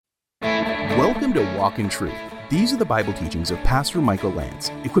Welcome to Walk in Truth. These are the Bible teachings of Pastor Michael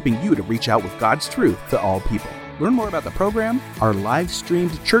Lance, equipping you to reach out with God's truth to all people. Learn more about the program, our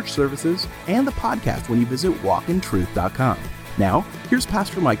live-streamed church services, and the podcast when you visit walkintruth.com. Now, here's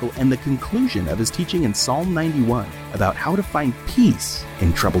Pastor Michael and the conclusion of his teaching in Psalm 91 about how to find peace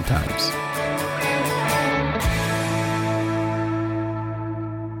in troubled times.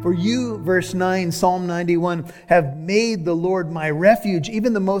 For you, verse 9, Psalm 91, have made the Lord my refuge,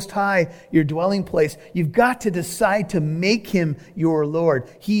 even the Most High, your dwelling place. You've got to decide to make him your Lord.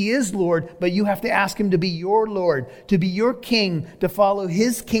 He is Lord, but you have to ask him to be your Lord, to be your king, to follow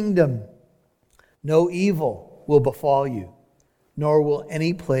his kingdom. No evil will befall you, nor will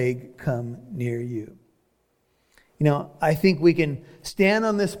any plague come near you. You know, I think we can stand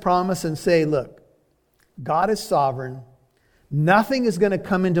on this promise and say, look, God is sovereign. Nothing is going to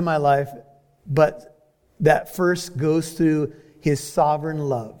come into my life, but that first goes through his sovereign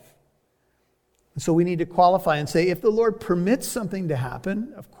love. So we need to qualify and say, if the Lord permits something to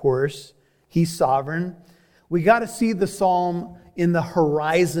happen, of course, he's sovereign. We got to see the psalm in the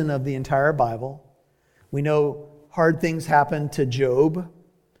horizon of the entire Bible. We know hard things happened to Job.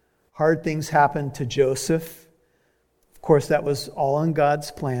 Hard things happened to Joseph. Of course, that was all in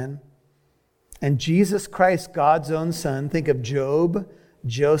God's plan. And Jesus Christ, God's own Son, think of Job,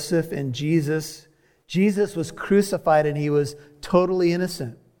 Joseph, and Jesus. Jesus was crucified and he was totally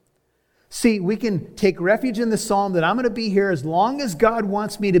innocent. See, we can take refuge in the psalm that I'm going to be here as long as God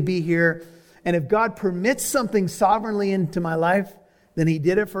wants me to be here. And if God permits something sovereignly into my life, then he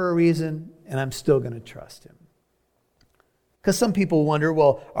did it for a reason, and I'm still going to trust him. Because some people wonder,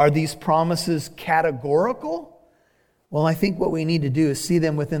 well, are these promises categorical? Well, I think what we need to do is see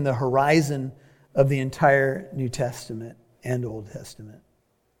them within the horizon of the entire New Testament and Old Testament.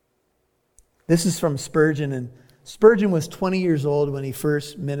 This is from Spurgeon, and Spurgeon was 20 years old when he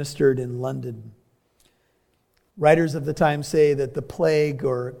first ministered in London. Writers of the time say that the plague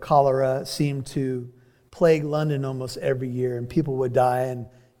or cholera seemed to plague London almost every year, and people would die, and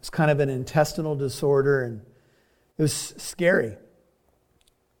it's kind of an intestinal disorder, and it was scary.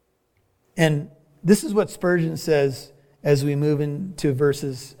 And this is what Spurgeon says as we move into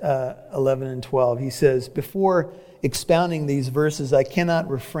verses 11 and 12. He says, before expounding these verses, I cannot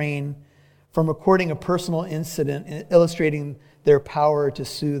refrain from recording a personal incident illustrating their power to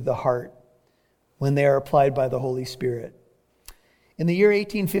soothe the heart when they are applied by the Holy Spirit. In the year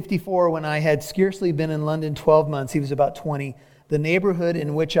 1854, when I had scarcely been in London 12 months, he was about 20, the neighborhood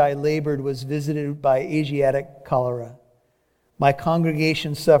in which I labored was visited by Asiatic cholera. My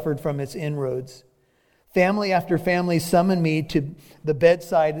congregation suffered from its inroads. Family after family summoned me to the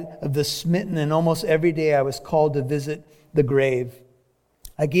bedside of the smitten, and almost every day I was called to visit the grave.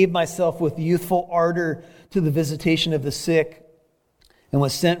 I gave myself with youthful ardor to the visitation of the sick and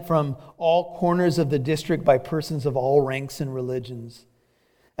was sent from all corners of the district by persons of all ranks and religions.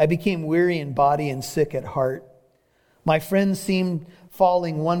 I became weary in body and sick at heart. My friends seemed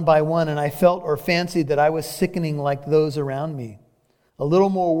falling one by one, and I felt or fancied that I was sickening like those around me. A little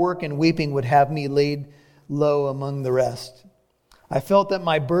more work and weeping would have me laid low among the rest. I felt that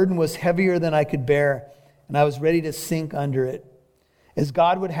my burden was heavier than I could bear, and I was ready to sink under it. As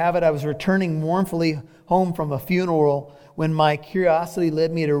God would have it, I was returning mournfully home from a funeral when my curiosity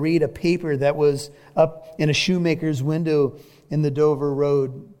led me to read a paper that was up in a shoemaker's window in the Dover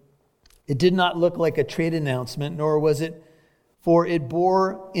Road. It did not look like a trade announcement, nor was it, for it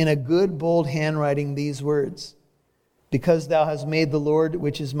bore in a good, bold handwriting these words: because thou hast made the Lord,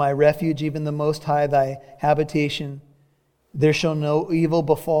 which is my refuge, even the Most High, thy habitation, there shall no evil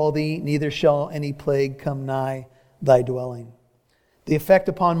befall thee, neither shall any plague come nigh thy dwelling. The effect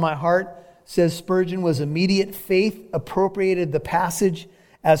upon my heart, says Spurgeon, was immediate. Faith appropriated the passage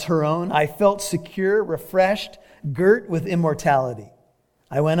as her own. I felt secure, refreshed, girt with immortality.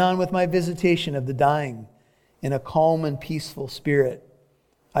 I went on with my visitation of the dying in a calm and peaceful spirit.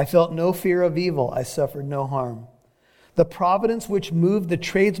 I felt no fear of evil. I suffered no harm. The providence which moved the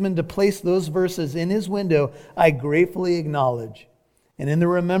tradesman to place those verses in his window, I gratefully acknowledge. And in the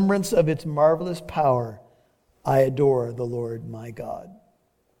remembrance of its marvelous power, I adore the Lord my God.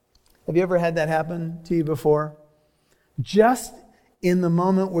 Have you ever had that happen to you before? Just in the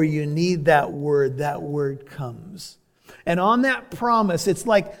moment where you need that word comes. And on that promise, it's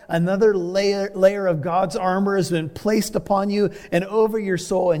like another layer of God's armor has been placed upon you and over your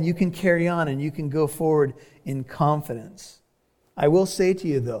soul, and you can carry on and you can go forward in confidence. I will say to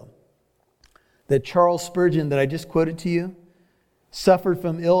you, though, that Charles Spurgeon, that I just quoted to you, suffered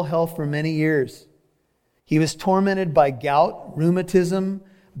from ill health for many years. He was tormented by gout, rheumatism,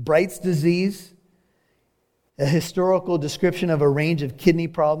 Bright's disease. a historical description of a range of kidney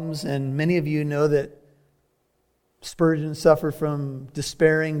problems, and many of you know that Spurgeon suffered from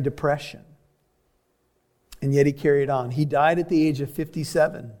despairing depression. And yet he carried on. He died at the age of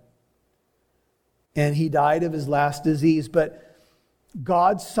 57. And he died of his last disease. But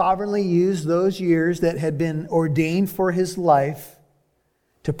God sovereignly used those years that had been ordained for his life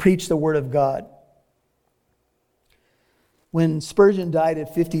to preach the Word of God. When Spurgeon died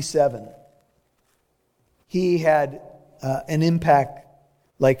at 57, he had an impact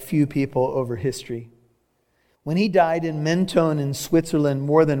like few people over history. When he died in Mentone in Switzerland,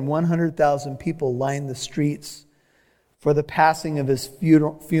 more than 100,000 people lined the streets for the passing of his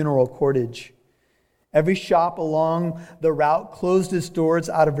funeral cortege. Every shop along the route closed its doors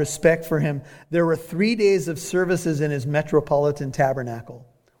out of respect for him. There were 3 days of services in his metropolitan tabernacle.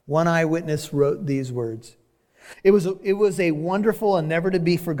 One eyewitness wrote these words. It was a wonderful and never to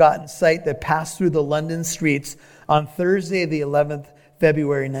be forgotten sight that passed through the London streets on Thursday, the 11th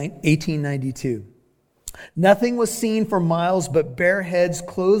February 1892. Nothing was seen for miles but bare heads,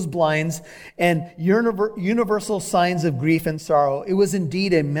 closed blinds, and universal signs of grief and sorrow. It was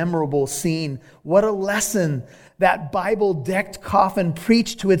indeed a memorable scene. What a lesson that Bible-decked coffin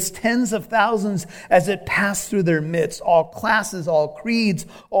preached to its tens of thousands as it passed through their midst. All classes, all creeds,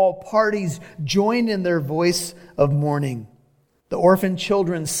 all parties joined in their voice of mourning. The orphan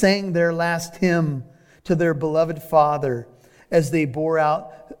children sang their last hymn to their beloved father as they bore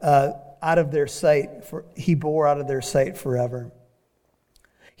out of their sight. He bore out of their sight forever.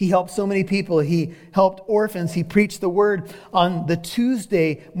 He helped so many people. He helped orphans. He preached the word. On the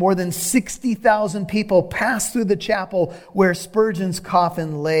Tuesday, more than 60,000 people passed through the chapel where Spurgeon's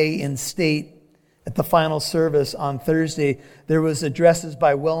coffin lay in state. At the final service on Thursday, there was addresses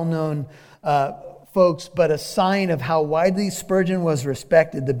by well-known folks, but a sign of how widely Spurgeon was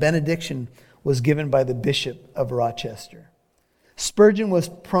respected, the benediction was given by the Bishop of Rochester. Spurgeon was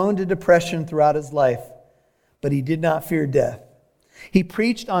prone to depression throughout his life, but he did not fear death. He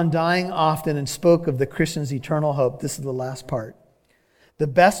preached on dying often and spoke of the Christian's eternal hope. This is the last part. The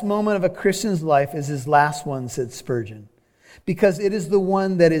best moment of a Christian's life is his last one, said Spurgeon, because it is the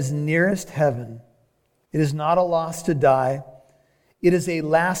one that is nearest heaven. It is not a loss to die. It is a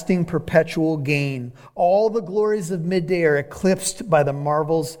lasting, perpetual gain. All the glories of midday are eclipsed by the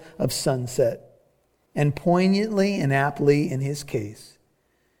marvels of sunset. And poignantly and aptly in his case,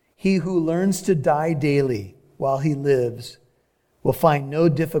 he who learns to die daily while he lives will find no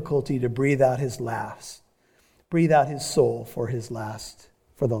difficulty to breathe out his soul for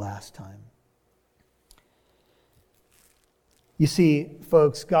the last time. You see,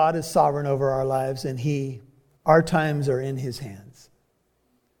 folks, God is sovereign over our lives, and our times are in his hands.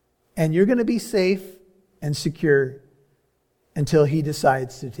 And you're going to be safe and secure until he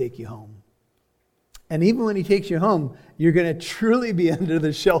decides to take you home. And even when he takes you home, you're going to truly be under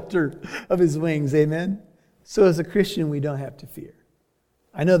the shelter of his wings. Amen? So as a Christian, we don't have to fear.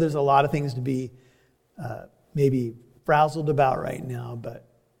 I know there's a lot of things to be maybe frazzled about right now, but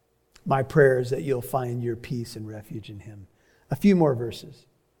my prayer is that you'll find your peace and refuge in him. A few more verses.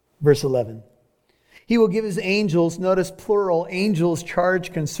 Verse 11. He will give his angels, notice plural, angels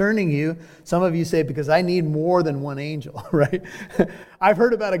charge concerning you. Some of you say, because I need more than one angel, right? I've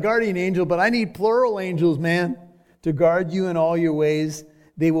heard about a guardian angel, but I need plural angels, man, to guard you in all your ways.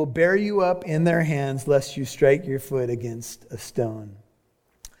 They will bear you up in their hands, lest you strike your foot against a stone.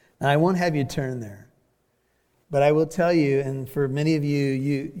 Now, I won't have you turn there, but I will tell you, and for many of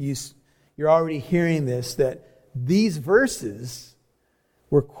you, you're already hearing this, that these verses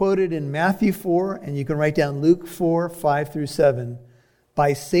were quoted in Matthew 4, and you can write down Luke 4, 5 through 7,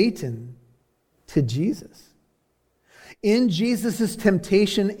 by Satan to Jesus. In Jesus'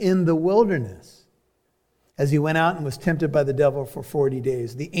 temptation in the wilderness, as he went out and was tempted by the devil for 40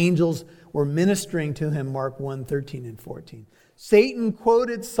 days, the angels were ministering to him, Mark 1, 13 and 14. Satan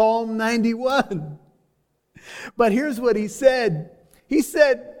quoted Psalm 91. But here's what he said. He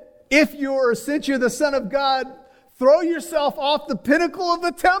said, since you're the Son of God, throw yourself off the pinnacle of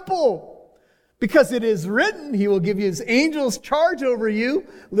the temple, because it is written, he will give you his angels charge over you.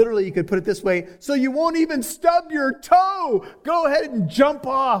 Literally, you could put it this way, so you won't even stub your toe. Go ahead and jump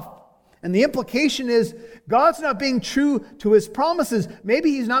off. And the implication is, God's not being true to his promises. Maybe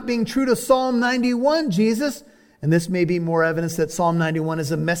he's not being true to Psalm 91, Jesus. And this may be more evidence that Psalm 91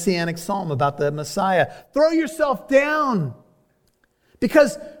 is a messianic psalm about the Messiah. Throw yourself down.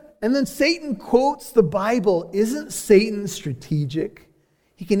 And then Satan quotes the Bible. Isn't Satan strategic?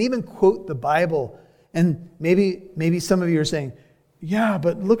 He can even quote the Bible. And maybe some of you are saying, yeah,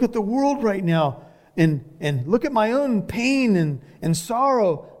 but look at the world right now. and look at my own pain and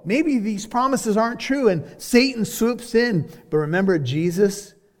sorrow. Maybe these promises aren't true. And Satan swoops in. But remember,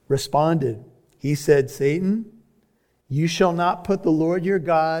 Jesus responded. He said, Satan, you shall not put the Lord your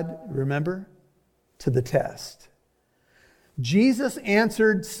God, remember, to the test. Jesus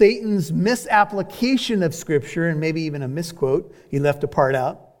answered Satan's misapplication of Scripture, and maybe even a misquote. He left a part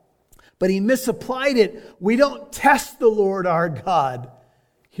out. But he misapplied it. We don't test the Lord our God.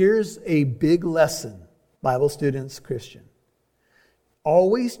 Here's a big lesson, Bible students, Christian.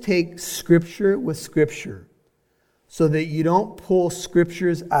 Always take Scripture with Scripture so that you don't pull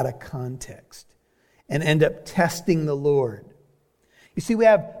Scriptures out of context and end up testing the Lord. You see, we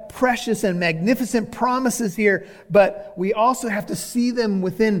have precious and magnificent promises here, but we also have to see them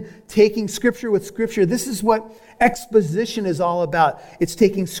within taking Scripture with Scripture. This is what exposition is all about. It's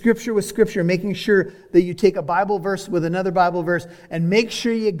taking Scripture with Scripture, making sure that you take a Bible verse with another Bible verse and make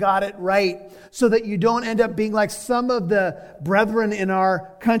sure you got it right so that you don't end up being like some of the brethren in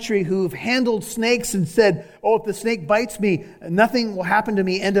our country who've handled snakes and said, oh, if the snake bites me, nothing will happen to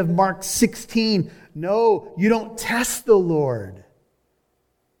me. End of Mark 16. No, you don't test the Lord.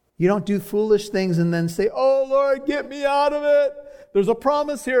 You don't do foolish things and then say, oh, Lord, get me out of it. There's a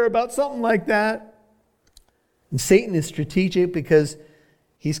promise here about something like that. And Satan is strategic because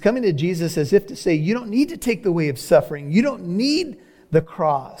he's coming to Jesus as if to say, you don't need to take the way of suffering. You don't need the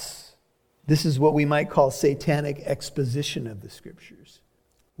cross. This is what we might call satanic exposition of the Scriptures.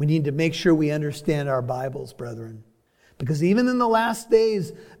 We need to make sure we understand our Bibles, brethren. Because even in the last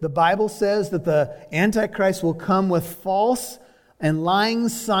days, the Bible says that the Antichrist will come with false and lying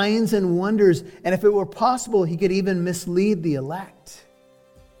signs and wonders. And if it were possible, he could even mislead the elect.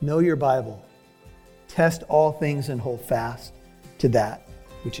 Know your Bible. Test all things and hold fast to that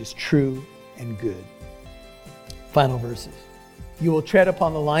which is true and good. Final verses. You will tread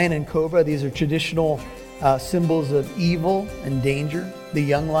upon the lion and cobra. These are traditional symbols of evil and danger. The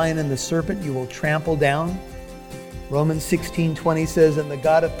young lion and the serpent you will trample down. Romans 16:20 says, and the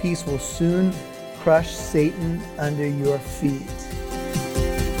God of peace will soon crush Satan under your feet.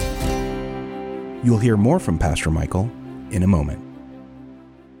 You'll hear more from Pastor Michael in a moment.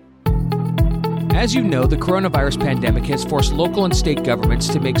 As you know, the coronavirus pandemic has forced local and state governments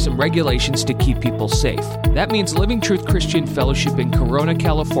to make some regulations to keep people safe. That means Living Truth Christian Fellowship in Corona,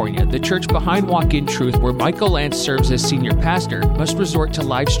 California, the church behind Walk in Truth where Michael Lance serves as senior pastor, must resort to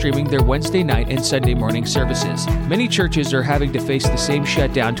live streaming their Wednesday night and Sunday morning services. Many churches are having to face the same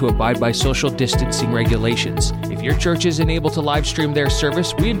shutdown to abide by social distancing regulations. If your church isn't able to live stream their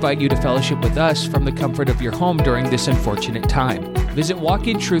service, we invite you to fellowship with us from the comfort of your home during this unfortunate time. Visit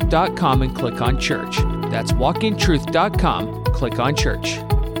walkintruth.com and click on church. That's walkintruth.com. Click on church.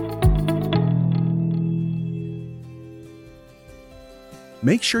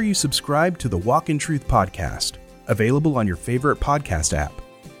 Make sure you subscribe to the Walk in Truth podcast, available on your favorite podcast app.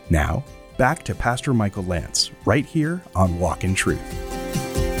 Now, back to Pastor Michael Lance, right here on Walk in Truth.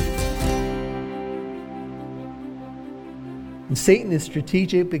 And Satan is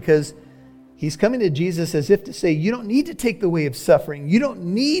strategic because he's coming to Jesus as if to say, you don't need to take the way of suffering. You don't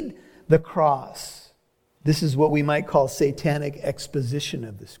need the cross. This is what we might call satanic exposition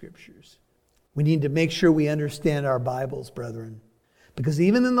of the Scriptures. We need to make sure we understand our Bibles, brethren. Because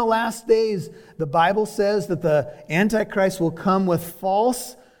even in the last days, the Bible says that the Antichrist will come with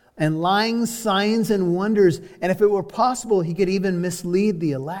false and lying signs and wonders. And if it were possible, he could even mislead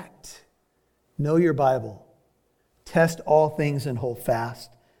the elect. Know your Bible. Test all things and hold fast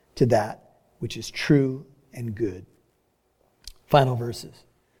to that which is true and good. Final verses.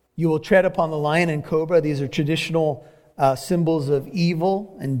 You will tread upon the lion and cobra. These are traditional symbols of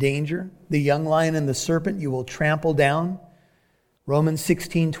evil and danger. The young lion and the serpent you will trample down. Romans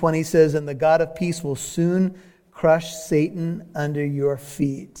 16:20 says, and the God of peace will soon crush Satan under your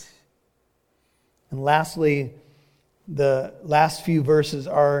feet. And lastly, the last few verses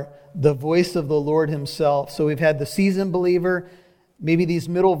are the voice of the Lord himself. So we've had the seasoned believer. Maybe these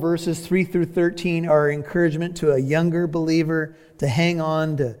middle verses 3 through 13 are encouragement to a younger believer to hang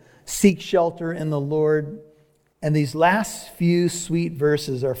on, to seek shelter in the Lord. And these last few sweet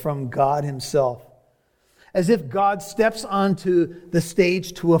verses are from God himself. As if God steps onto the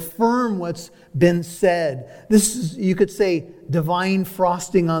stage to affirm what's been said. This is, you could say, divine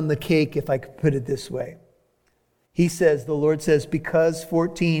frosting on the cake, if I could put it this way. He says, the Lord says, because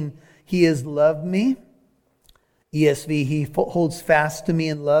 14, he has loved me. ESV, he holds fast to me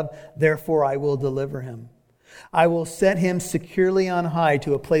in love, therefore I will deliver him. I will set him securely on high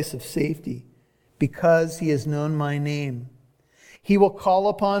to a place of safety, because he has known my name. He will call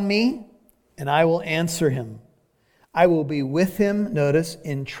upon me, and I will answer him. I will be with him, notice,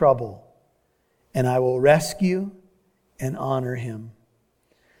 in trouble. and I will rescue and honor him.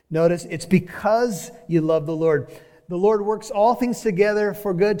 Notice, it's because you love the Lord. The Lord works all things together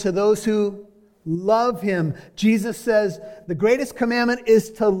for good to those who love him. Jesus says the greatest commandment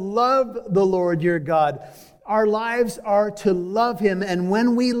is to love the Lord your God. Our lives are to love him. And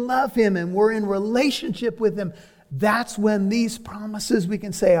when we love him and we're in relationship with him, that's when these promises we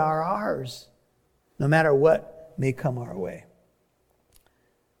can say are ours, no matter what may come our way.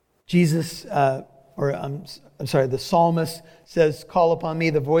 The psalmist says, call upon me,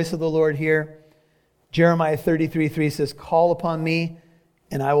 the voice of the Lord here. Jeremiah 33:3 says, call upon me,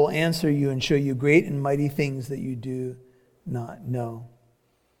 and I will answer you and show you great and mighty things that you do not know.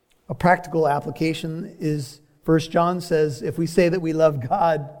 A practical application is 1 John says, if we say that we love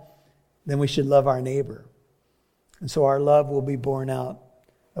God, then we should love our neighbor. And so our love will be borne out,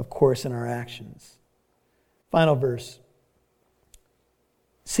 of course, in our actions. Final verse.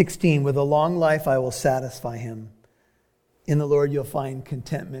 16, with a long life I will satisfy him. In the Lord you'll find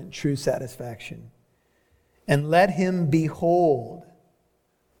contentment, true satisfaction. And let him behold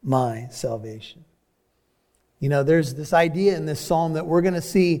my salvation. You know, there's this idea in this psalm that we're going to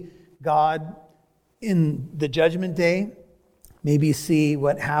see God in the judgment day, maybe see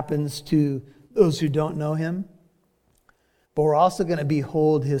what happens to those who don't know him, but we're also going to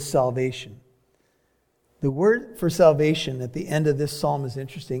behold his salvation. The word for salvation at the end of this psalm is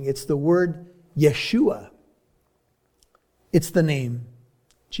interesting. It's the word Yeshua. It's the name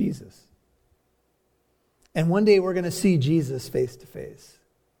Jesus. And one day we're going to see Jesus face to face.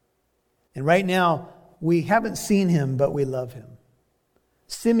 And right now, we haven't seen him, but we love him.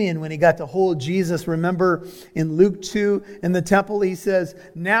 Simeon, when he got to hold Jesus, remember in Luke 2 in the temple, he says,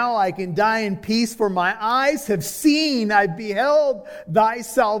 now I can die in peace, for my eyes have seen, I've beheld thy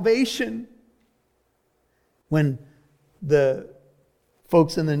salvation. When the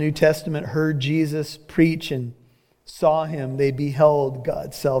folks in the New Testament heard Jesus preach and saw him, they beheld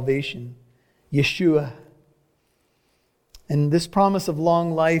God's salvation, Yeshua. And this promise of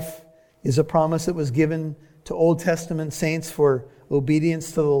long life is a promise that was given to Old Testament saints for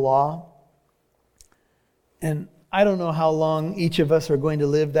obedience to the law. And I don't know how long each of us are going to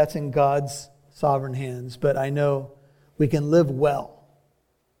live. That's in God's sovereign hands. But I know we can live well.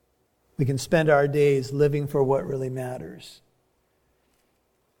 We can spend our days living for what really matters.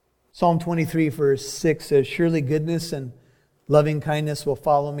 Psalm 23 verse 6 says, surely goodness and loving kindness will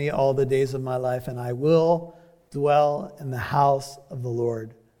follow me all the days of my life, and I will dwell in the house of the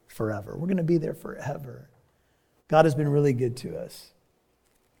Lord forever. We're going to be there forever. God has been really good to us.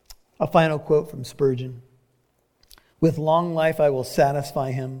 A final quote from Spurgeon. With long life I will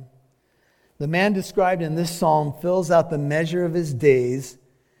satisfy him. The man described in this psalm fills out the measure of his days.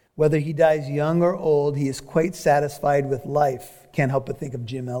 Whether he dies young or old, he is quite satisfied with life. Can't help but think of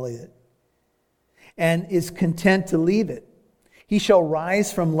Jim Elliot. And is content to leave it. He shall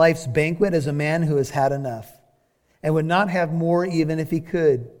rise from life's banquet as a man who has had enough, and would not have more even if he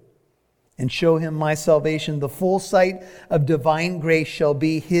could. And show him my salvation. The full sight of divine grace shall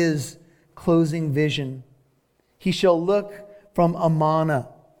be his closing vision. He shall look from Amana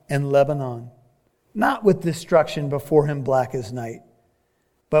and Lebanon, not with destruction before him black as night,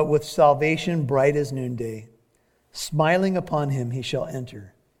 but with salvation bright as noonday. Smiling upon him, he shall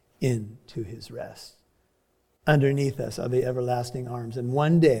enter into his rest. Underneath us are the everlasting arms. And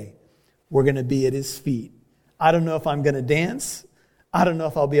one day, we're going to be at his feet. I don't know if I'm going to dance. I don't know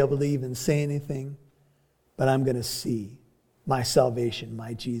if I'll be able to even say anything. But I'm going to see my salvation,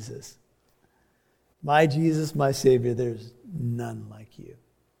 my Jesus. My Jesus, my Savior, there's none like you.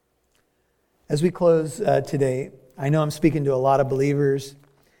 As we close today, I know I'm speaking to a lot of believers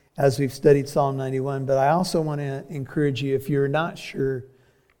as we've studied Psalm 91, but I also want to encourage you, if you're not sure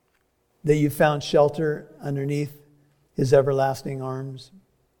that you found shelter underneath his everlasting arms,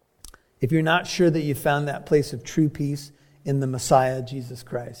 if you're not sure that you found that place of true peace in the Messiah, Jesus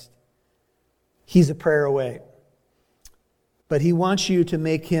Christ, he's a prayer away. But he wants you to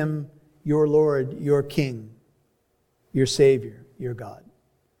make him your Lord, your King, your Savior, your God.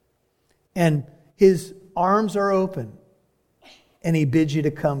 And his arms are open, and he bids you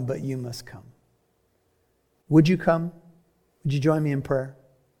to come, but you must come. Would you come? Would you join me in prayer?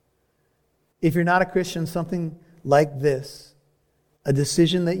 If you're not a Christian, something like this, a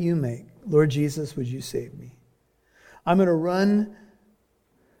decision that you make, Lord Jesus, would you save me? I'm going to run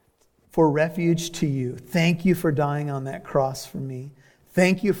for refuge to you. Thank you for dying on that cross for me.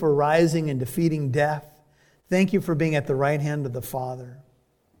 Thank you for rising and defeating death. Thank you for being at the right hand of the Father.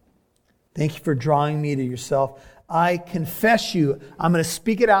 Thank you for drawing me to yourself. I confess you. I'm going to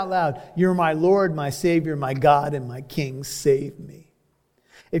speak it out loud. You're my Lord, my Savior, my God, and my King. Save me.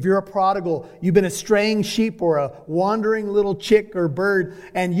 If you're a prodigal, you've been a straying sheep or a wandering little chick or bird,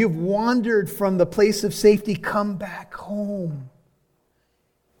 and you've wandered from the place of safety, come back home.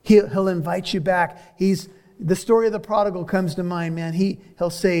 He'll invite you back. The story of the prodigal comes to mind, man. He'll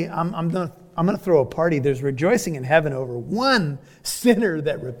say, I'm going to throw a party. There's rejoicing in heaven over one sinner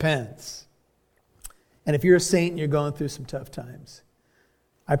that repents. And if you're a saint and you're going through some tough times,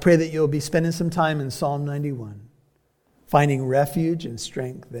 I pray that you'll be spending some time in Psalm 91, finding refuge and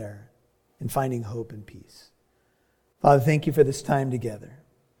strength there, and finding hope and peace. Father, thank you for this time together.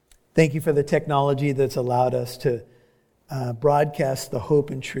 Thank you for the technology that's allowed us to broadcast the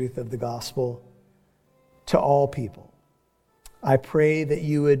hope and truth of the gospel to all people. I pray that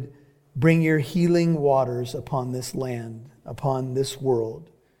you would bring your healing waters upon this land, upon this world,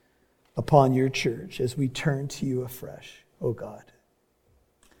 upon your church as we turn to you afresh, O God.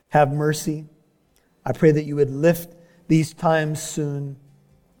 Have mercy. I pray that you would lift these times soon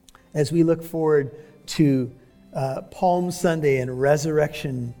as we look forward to Palm Sunday and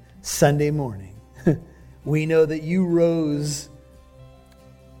Resurrection Sunday morning. We know that you rose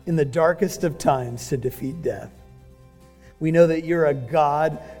in the darkest of times to defeat death. We know that you're a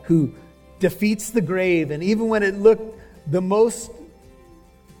God who defeats the grave, and even when it looked the most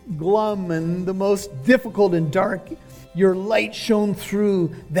glum and the most difficult and dark, your light shone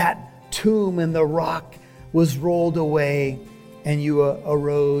through that tomb and the rock was rolled away and you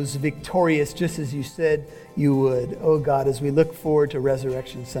arose victorious just as you said you would. Oh God, as we look forward to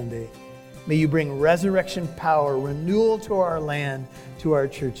Resurrection Sunday, may you bring resurrection power, renewal to our land, to our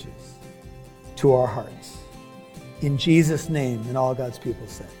churches, to our hearts. In Jesus' name, and all God's people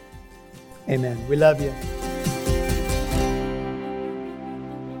said, amen. We love you.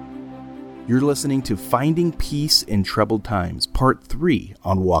 You're listening to Finding Peace in Troubled Times, Part 3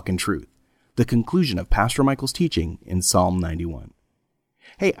 on Walk in Truth, the conclusion of Pastor Michael's teaching in Psalm 91.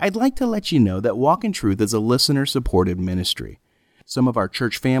 Hey, I'd like to let you know that Walk in Truth is a listener-supported ministry. Some of our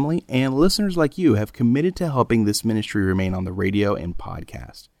church family and listeners like you have committed to helping this ministry remain on the radio and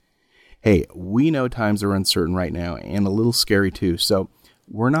podcast. Hey, we know times are uncertain right now and a little scary too, so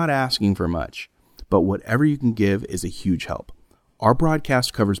we're not asking for much, but whatever you can give is a huge help. Our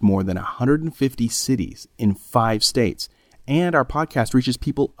broadcast covers more than 150 cities in 5 states, and our podcast reaches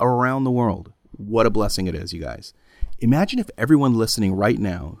people around the world. What a blessing it is, you guys. Imagine if everyone listening right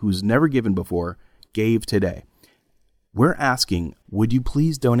now who's never given before gave today. We're asking, would you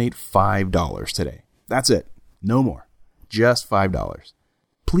please donate $5 today? That's it. No more. Just $5.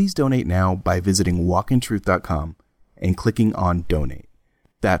 Please donate now by visiting walkintruth.com and clicking on Donate.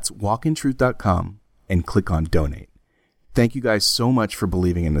 That's walkintruth.com and click on Donate. Thank you guys so much for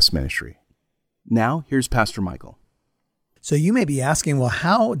believing in this ministry. Now, here's Pastor Michael. So you may be asking, well,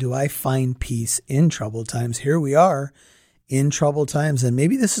 how do I find peace in troubled times? Here we are in troubled times, and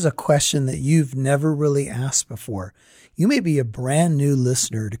maybe this is a question that you've never really asked before. You may be a brand new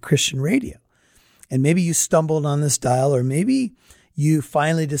listener to Christian radio, and maybe you stumbled on this dial, or maybe you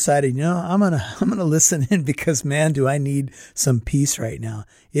finally decided, I'm gonna listen in because, man, do I need some peace right now.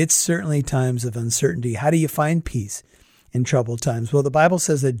 It's certainly times of uncertainty. How do you find peace in troubled times? Well, the Bible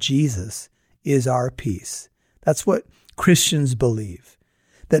says that Jesus is our peace. That's what Christians believe,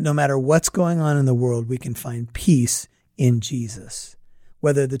 that no matter what's going on in the world, we can find peace in Jesus.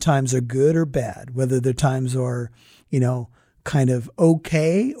 Whether the times are good or bad, whether the times are, kind of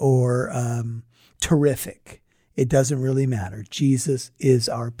okay or terrific, it doesn't really matter. Jesus is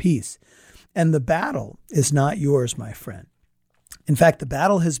our peace. And the battle is not yours, my friend. In fact, the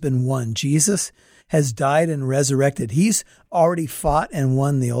battle has been won. Jesus has died and resurrected. He's already fought and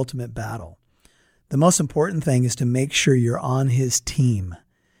won the ultimate battle. The most important thing is to make sure you're on his team.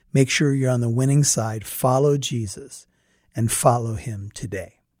 Make sure you're on the winning side. Follow Jesus and follow him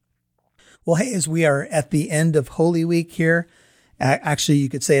today. Well, hey, as we are at the end of Holy Week here, actually you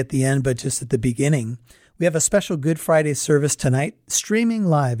could say at the end, but just at the beginning, we have a special Good Friday service tonight, streaming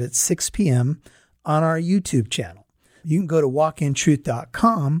live at 6 p.m. on our YouTube channel. You can go to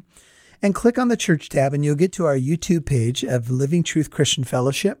walkintruth.com and click on the church tab, and you'll get to our YouTube page of Living Truth Christian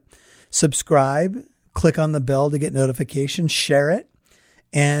Fellowship. Subscribe, click on the bell to get notifications, share it,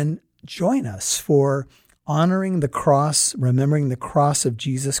 and join us for honoring the cross, remembering the cross of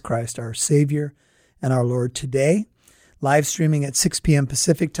Jesus Christ, our Savior and our Lord today. Live streaming at 6 p.m.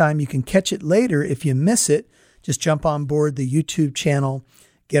 Pacific time. You can catch it later if you miss it. Just jump on board the YouTube channel,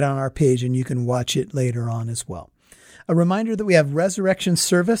 get on our page, and you can watch it later on as well. A reminder that we have resurrection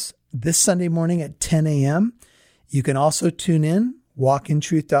service this Sunday morning at 10 a.m. You can also tune in,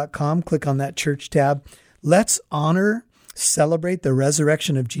 walkintruth.com, click on that church tab. Let's celebrate the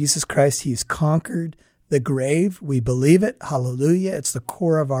resurrection of Jesus Christ. He's conquered the grave. We believe it. Hallelujah. It's the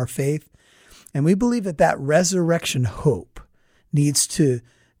core of our faith. And we believe that that resurrection hope needs to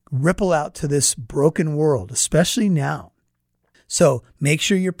ripple out to this broken world, especially now. So make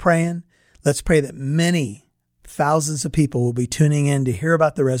sure you're praying. Let's pray that many thousands of people will be tuning in to hear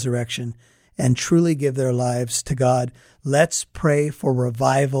about the resurrection and truly give their lives to God. Let's pray for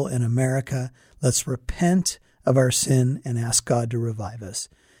revival in America. Let's repent of our sin and ask God to revive us.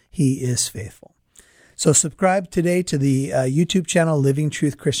 He is faithful. So subscribe today to the YouTube channel, Living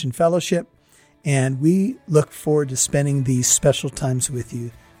Truth Christian Fellowship, and we look forward to spending these special times with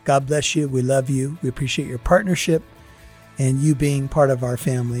you. God bless you. We love you. We appreciate your partnership and you being part of our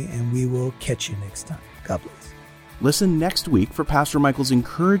family, and we will catch you next time. God bless. Listen next week for Pastor Michael's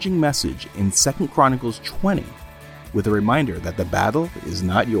encouraging message in 2 Chronicles 20, with a reminder that the battle is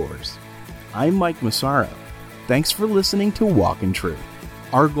not yours. I'm Mike Massaro. Thanks for listening to Walk in Truth.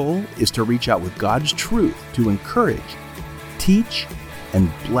 Our goal is to reach out with God's truth to encourage, teach, and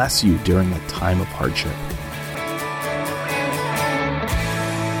bless you during a time of hardship.